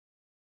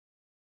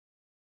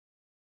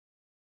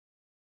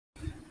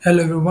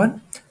Hello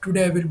everyone.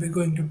 Today I will be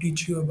going to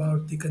teach you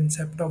about the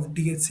concept of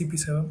DHCP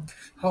server,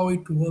 how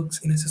it works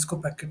in a Cisco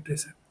packet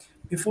tracer.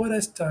 Before I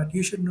start,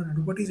 you should know that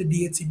what is a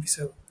DHCP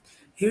server.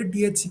 Here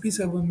DHCP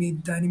server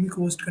means Dynamic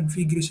Host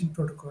Configuration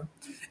Protocol.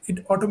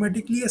 It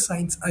automatically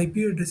assigns IP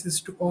addresses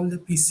to all the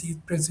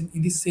PCs present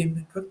in the same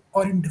network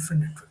or in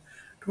different network.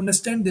 To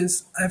understand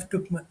this, I have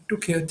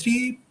took here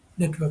three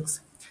networks.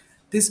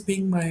 This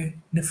being my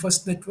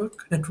first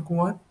network, network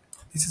 1.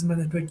 This is my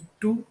network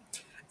 2.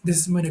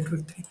 This is my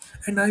network 3.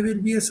 And I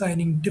will be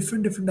assigning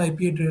different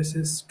IP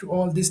addresses to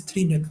all these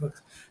three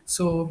networks.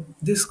 So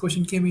this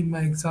question came in my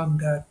exam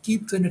that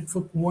keep the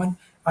network 1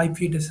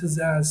 IP addresses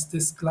as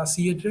this class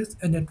C address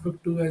and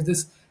network 2 as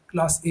this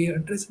class A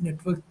address,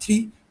 network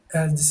 3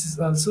 as this is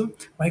also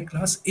my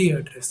class A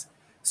address.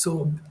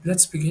 So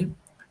let's begin.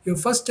 Your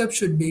first step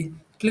should be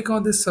click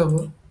on this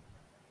server,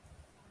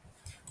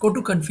 go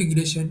to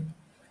configuration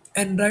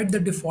and write the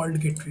default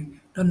gateway.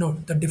 Now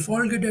note, the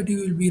default gateway that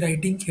you will be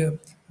writing here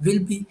will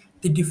be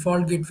the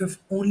default gateway of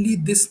only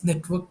this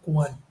network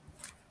 1.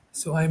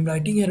 So I am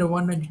writing here a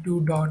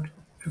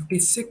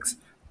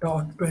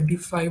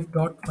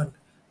 192.56.25.1.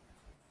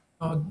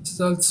 Now this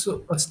is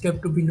also a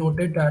step to be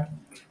noted that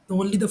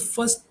only the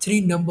first three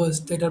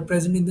numbers that are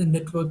present in the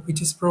network which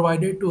is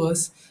provided to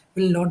us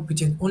will not be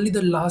changed. Only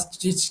the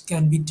last digit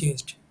can be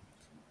changed.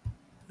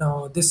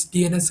 Now, this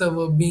DNS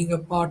server being a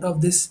part of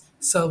this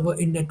server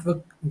in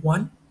network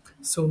 1.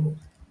 So,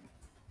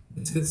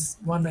 this is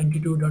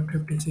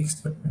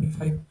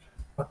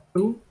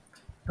 192.56.25.2.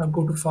 Now,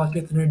 go to fast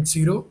Ethernet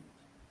 0.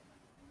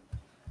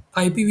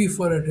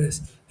 IPv4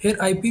 address. Here,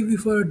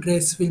 IPv4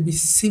 address will be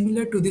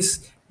similar to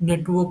this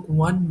network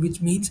 1,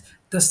 which means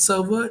the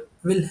server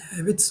will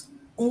have its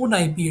own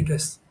IP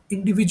address,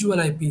 individual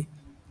IP.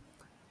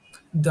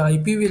 The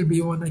IP will be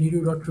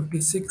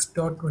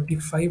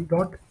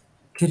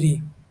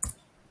 192.56.25.3.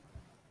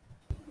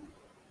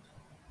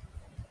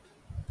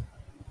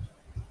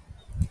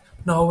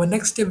 Now our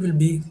next step will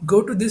be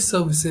go to this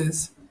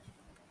services,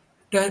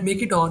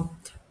 make it on,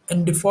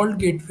 and default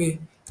gateway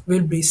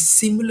will be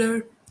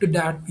similar to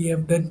that we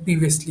have done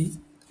previously,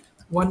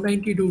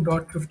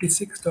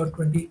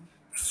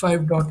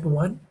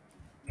 192.56.25.1,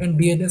 and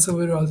DNS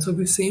server will also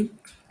be same,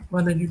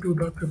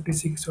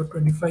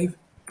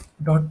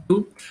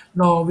 192.56.25.2.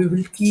 Now we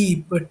will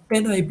keep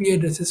 10 IP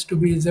addresses to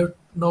be reserved.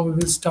 Now we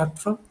will start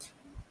from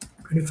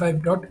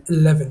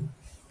 25.11.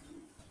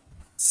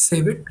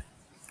 Save it.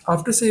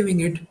 After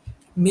saving it,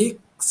 make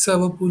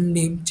server pool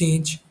name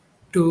change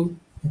to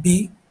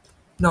B.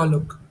 Now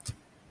look,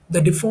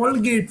 the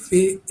default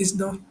gateway is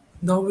now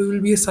we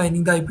will be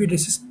assigning the IP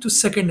addresses to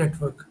second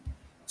network.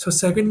 So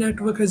second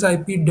network has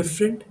IP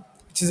different,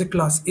 which is a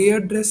class A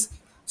address.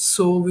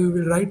 So we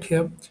will write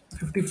here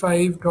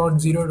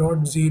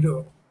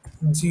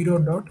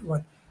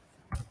 55.0.0.0.1.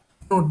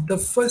 Note the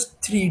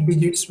first three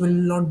digits will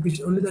not be,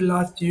 only the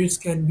last digits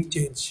can be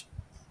changed.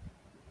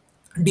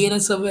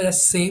 DNS server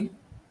as same.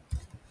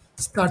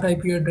 Start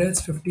IP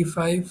address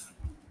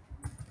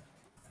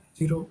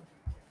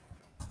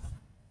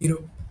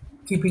 55.0.0,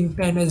 keeping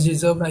 10 as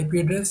reserved IP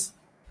address.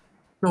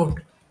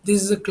 Note,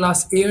 this is a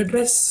class A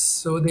address,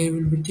 so they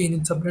will be changed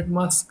in subnet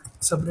mask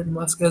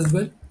as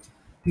well.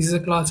 This is a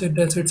class A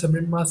address with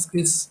subnet mask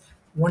is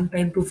 1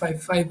 times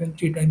 255 and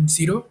 3 times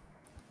 0.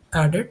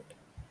 Add it.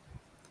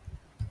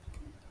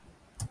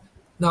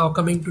 Now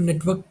coming to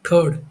network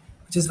third,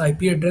 which is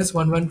IP address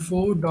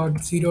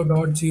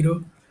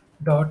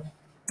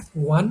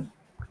 114.0.0.1.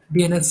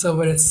 DNS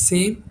server is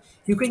same.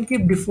 You can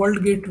keep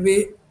default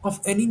gateway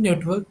of any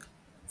network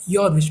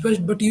your wish,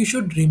 but you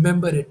should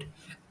remember it.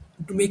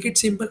 To make it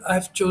simple, I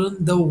have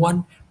chosen the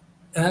one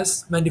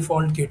as my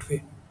default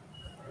gateway.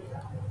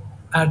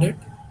 Add it.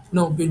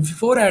 No,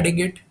 before adding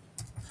it,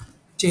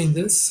 change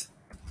this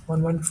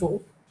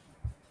 114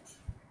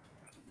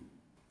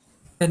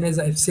 and as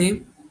I've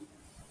same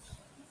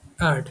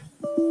add.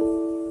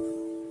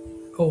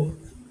 Oh,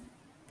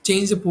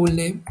 change the pool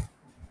name.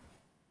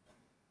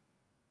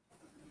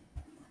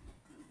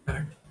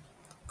 Add.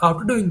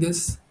 After doing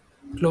this,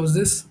 close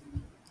this.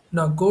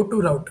 Now go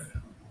to router.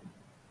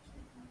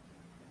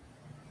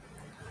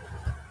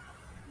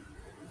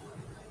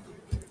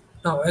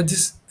 Now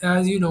as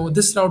you know,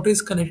 this router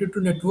is connected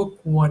to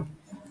network 1.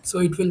 So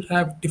it will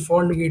have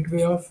default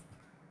gateway of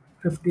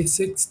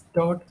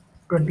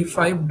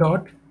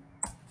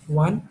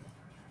 56.25.1.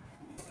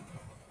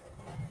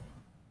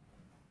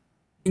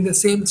 In the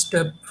same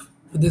step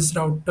with this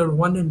router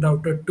 1 and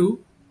router 2,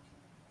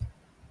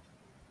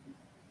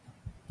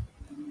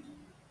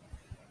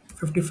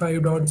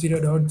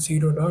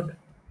 55.0.0.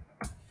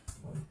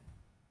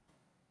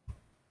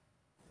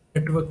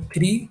 Network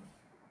 3,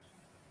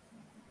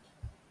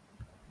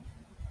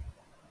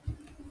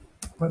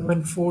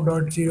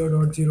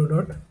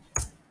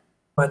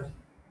 114.0.0.1.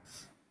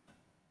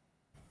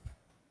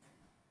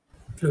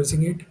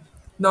 Closing it.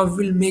 Now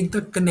we'll make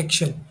the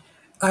connection.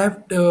 I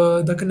have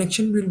the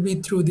connection will be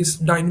through this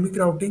dynamic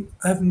routing.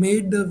 I have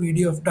made the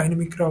video of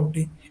dynamic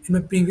routing in my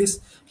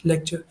previous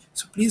lecture,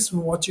 so please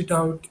watch it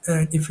out,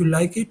 and if you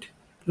like it,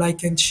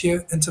 like and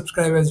share and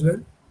subscribe as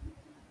well.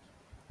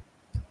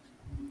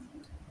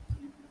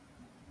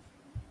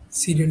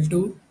 serial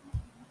to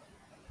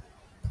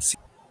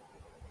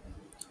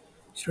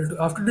serial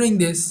to. After doing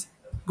this,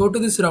 go to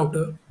this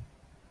router,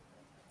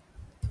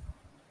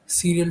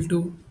 serial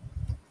to.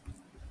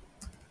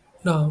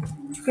 Now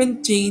you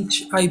can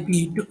change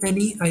IP to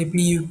any IP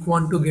you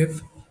want to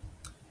give.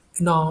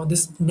 Now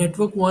this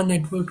network 1,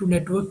 network 2,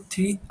 network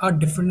 3 are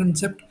different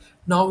concept.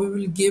 Now we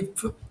will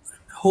give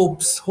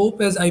hope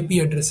as IP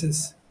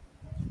addresses.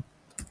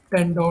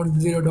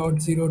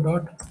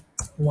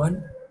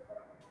 10.0.0.1,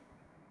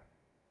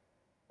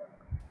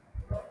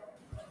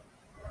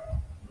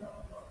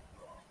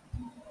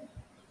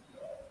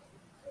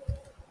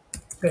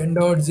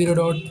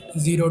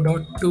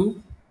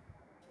 10.0.0.2.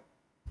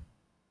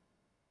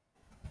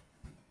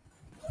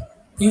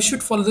 You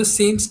should follow the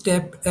same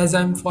step as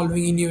I'm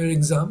following in your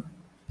exam.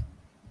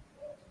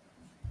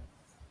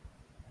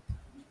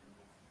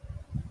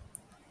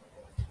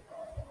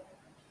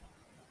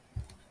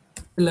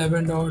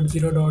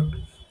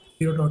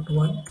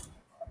 11.0.0.1.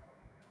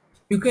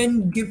 You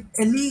can give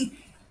any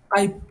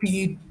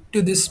IP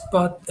to this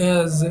path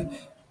as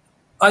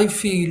I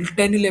feel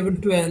 10,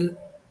 11, 12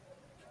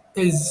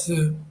 is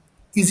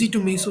easy to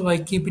me, so I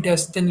keep it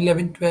as 10,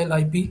 11, 12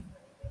 IP.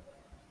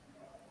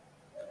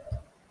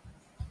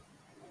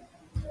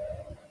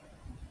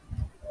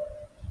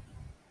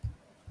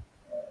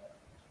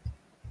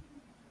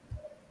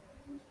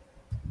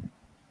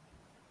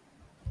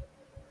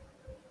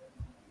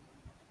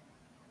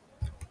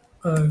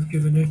 I've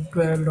given it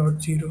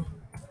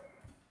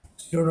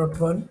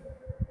 12.0.0.1.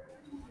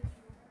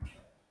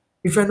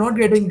 If you're not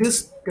getting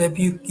this step,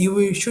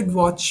 you should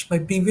watch my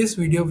previous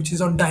video, which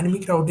is on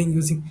dynamic routing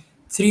using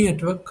 3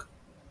 network.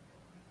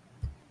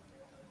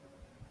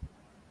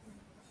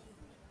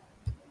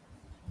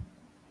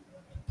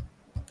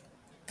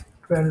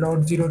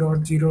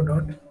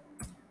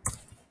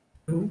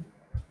 12.0.0.2,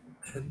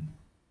 and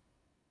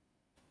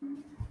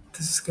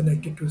this is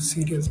connected to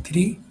serial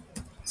 3,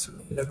 so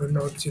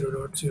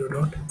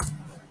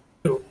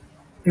 11.0.0.2.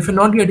 If you're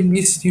not getting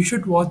this, you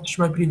should watch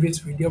my previous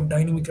video of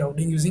dynamic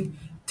routing using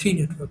 3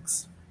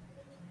 networks.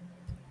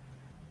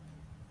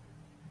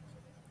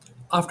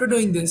 After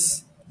doing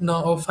this,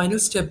 now our final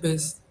step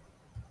is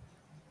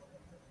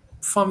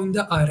forming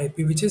the RIP,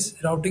 which is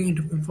routing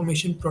into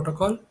information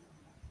protocol,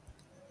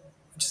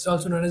 which is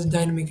also known as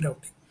dynamic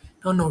routing.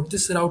 Now note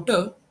this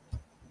router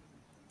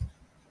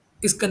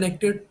is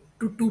connected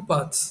to 2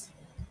 paths.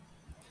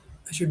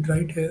 I should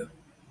write here.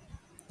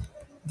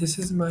 This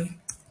is my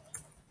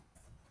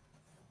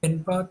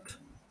 10 path,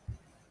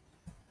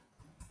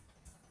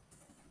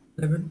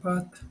 11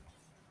 path,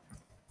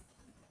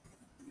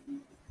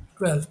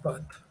 12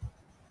 path.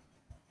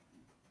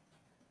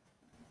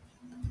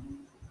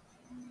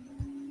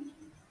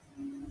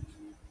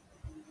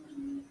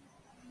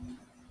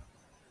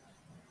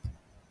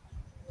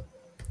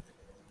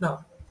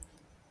 Now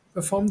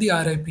perform the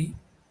RIP.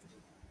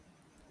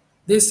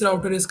 This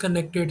router is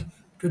connected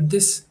to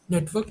this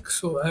network,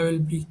 so I will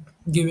be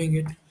giving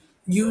it.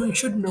 You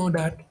should know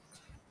that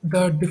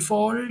the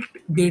default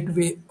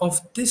gateway of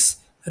this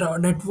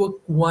network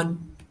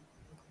 1,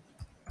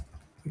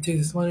 which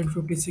is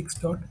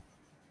 156.0.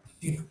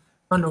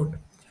 A note.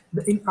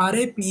 In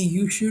RIP,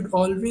 you should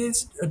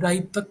always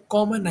write the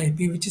common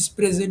IP which is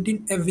present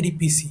in every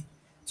PC.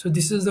 So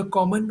this is the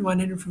common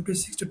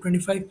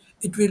 156.25.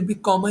 It will be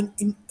common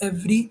in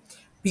every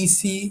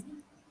PC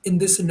in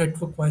this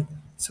network one.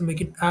 So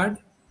make it add.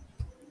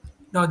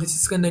 Now this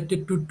is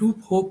connected to 2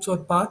 hopes or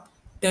path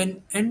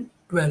 10 and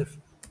 12.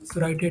 So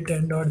write here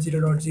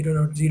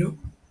 10.0.0.0,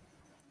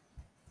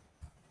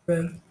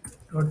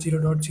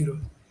 12.0.0.0.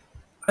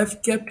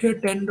 I've kept here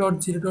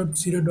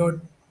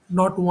 10.0.0.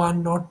 Not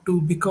 1, not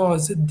 2,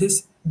 because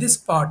this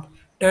part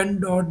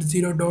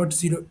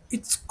 10.0.0,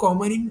 it's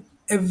common in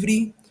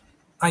every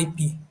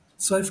IP.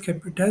 So I've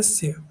kept it as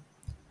here.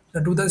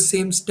 Now do the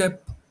same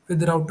step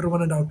with router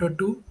 1 and router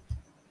 2.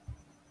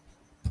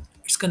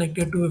 It's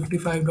connected to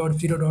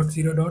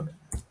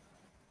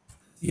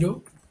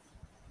 55.0.0.0.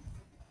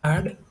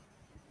 Add,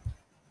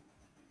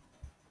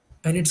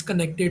 and it's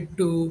connected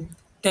to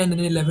 10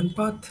 and 11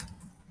 path.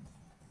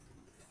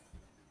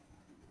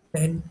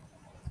 10,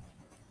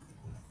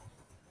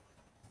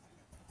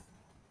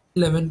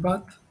 11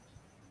 path.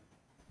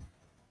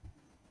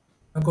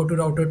 Now go to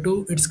router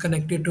 2. It's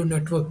connected to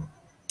network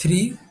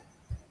 3,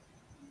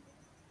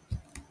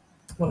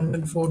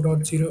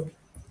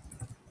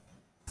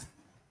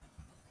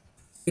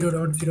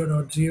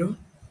 114.0.0.0.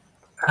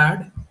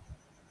 Add.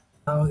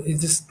 Now is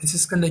this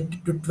is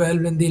connected to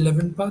 12 and the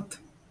 11 path.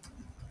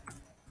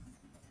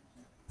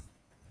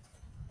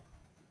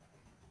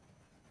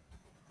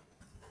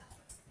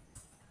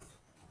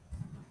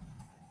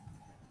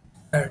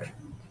 Add.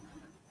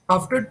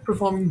 After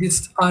performing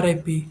this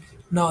RIP,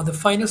 now the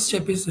final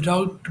step is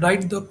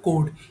write the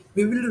code.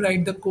 We will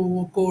write the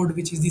code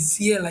which is the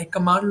CLI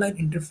command line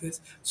interface,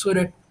 so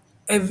that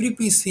every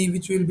PC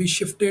which will be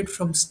shifted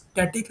from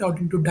static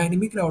routing to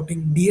dynamic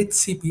routing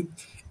DHCP,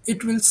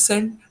 it will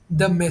send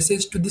the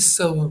message to the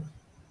server.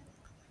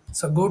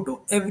 So go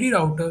to every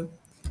router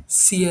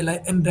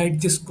CLI and write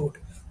this code.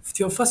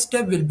 Your first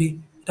step will be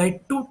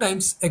write two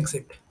times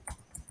exit.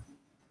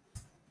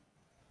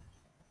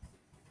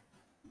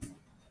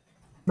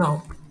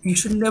 Now, you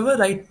should never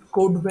write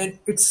code when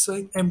it's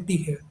showing empty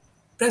here.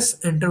 Press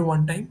enter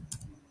one time.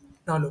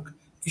 Now look,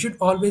 you should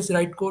always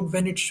write code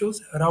when it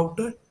shows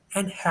router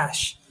and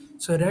hash.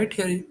 So right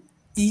here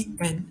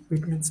en,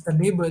 which means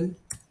enable.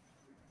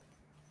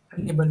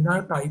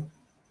 Now type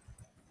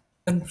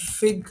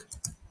config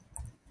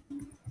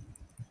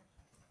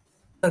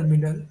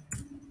terminal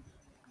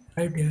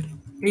right here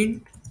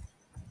int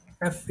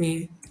fa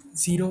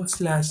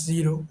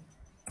 0/0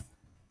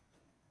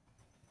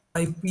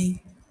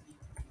 IP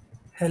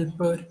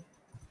helper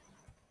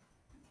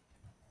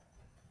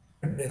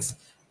address.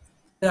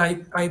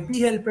 The IP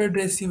helper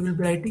address you will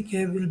be writing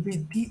here will be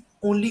the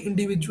only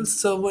individual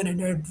server name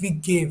that we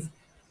gave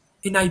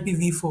in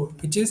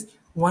IPv4, which is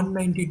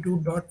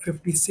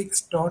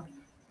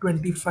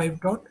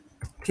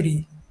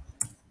 192.56.25.3.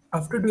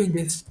 After doing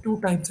this,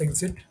 two times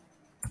exit,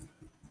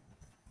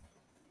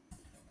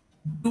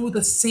 do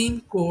the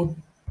same code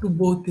to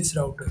both this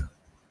router.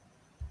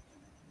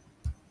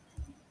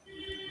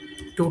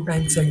 Two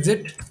times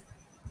exit,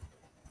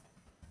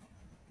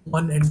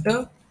 one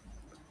enter,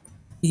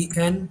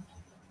 en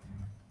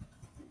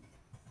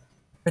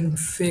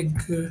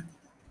config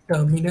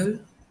terminal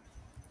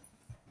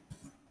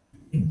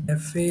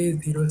fa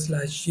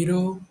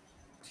 0/0.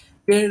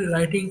 We're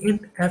writing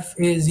int fa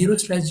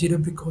 0/0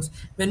 because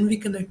when we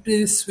connect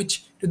this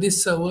switch to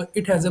this server,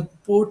 it has a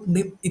port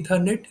name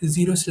Ethernet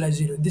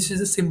 0/0. This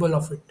is a symbol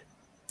of it.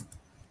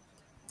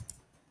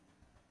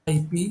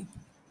 IP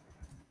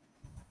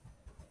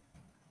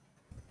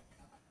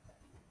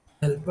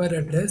helper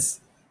address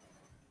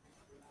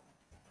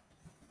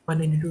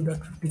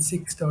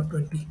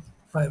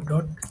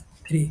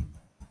 192.56.25.3.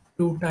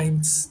 Two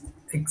times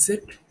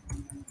exit,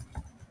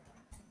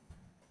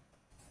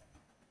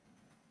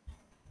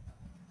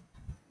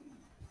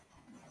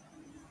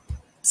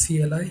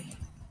 CLI,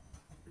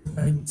 two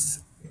times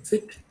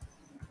exit,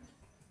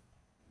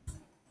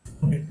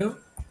 monitor,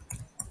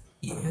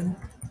 en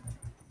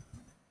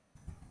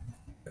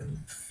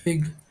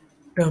config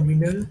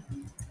terminal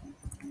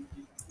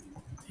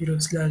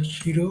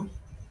 0/0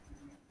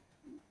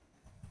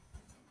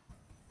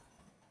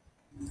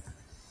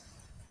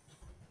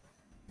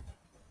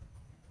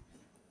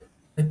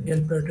 IP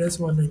helper address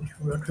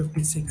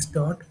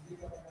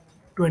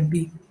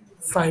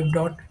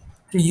 192.56.25.3.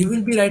 You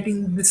will be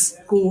writing this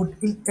code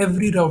in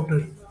every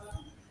router.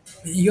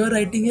 You are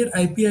writing your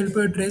IP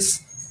helper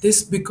address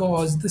this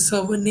because the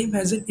server name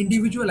has an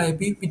individual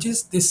IP which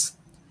is this.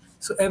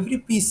 So every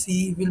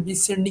PC will be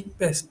sending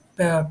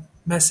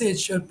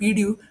message or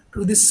PDU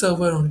to this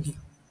server only.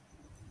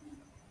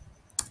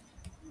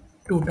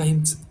 Two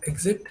times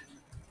exit,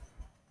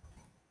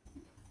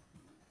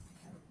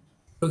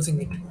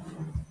 closing it.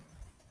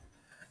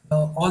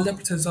 All the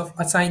process of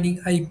assigning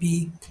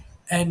IP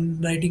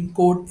and writing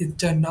code is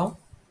done now.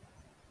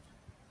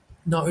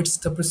 Now it's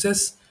the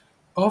process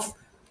of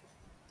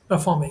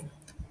performing.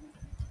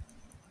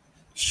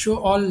 Show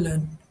all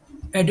LAN,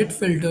 edit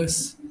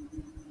filters,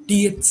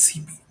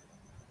 DHCP.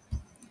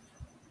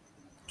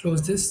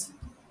 Close this.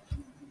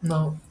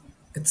 Now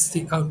it's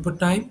the output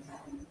time.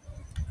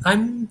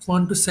 I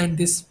want to send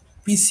this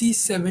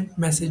PC7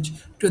 message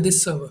to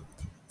this server.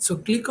 So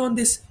click on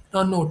this.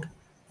 Now note,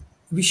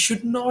 we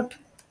should not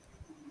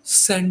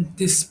send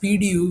this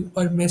PDU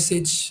or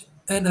message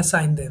and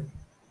assign them.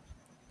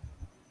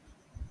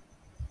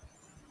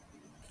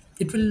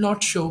 It will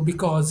not show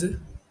because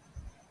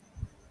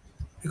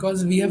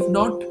we have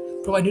not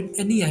provided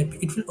any IP.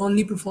 It will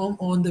only perform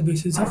on the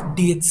basis of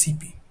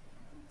DHCP.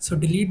 So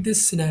delete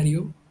this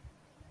scenario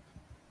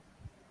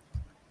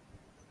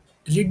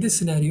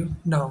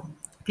now.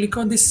 Click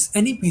on this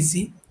any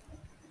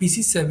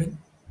PC7.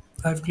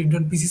 I've clicked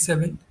on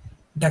PC7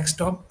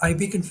 desktop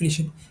IP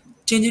configuration.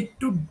 Change it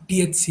to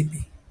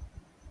DHCP.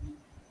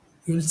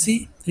 You will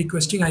see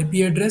requesting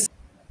IP address.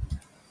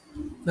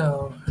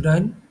 Now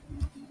run.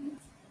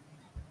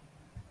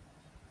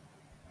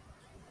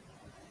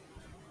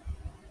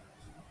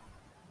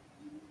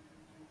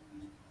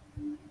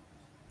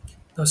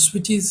 Now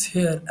switch is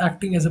here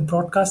acting as a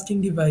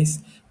broadcasting device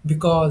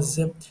because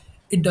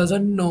it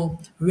doesn't know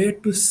where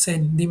to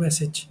send the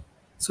message.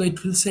 So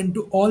it will send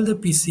to all the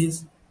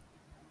PCs.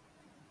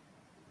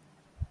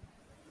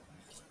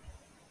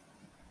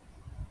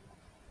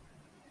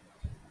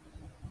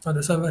 Now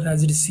the server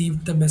has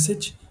received the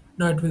message.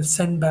 Now it will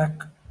send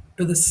back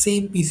to the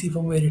same PC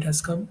from where it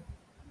has come.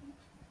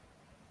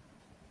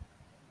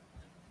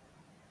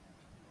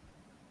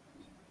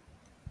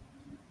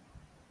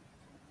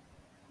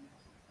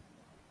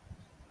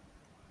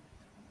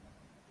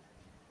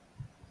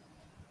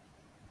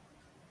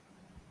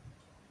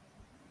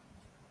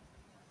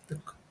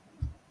 Look,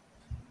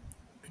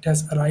 it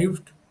has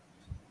arrived.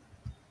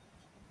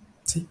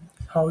 See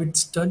how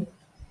it's done.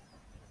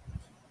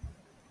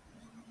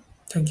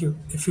 Thank you.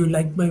 If you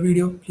liked my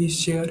video, please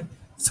share,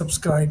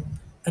 subscribe,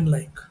 and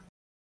like.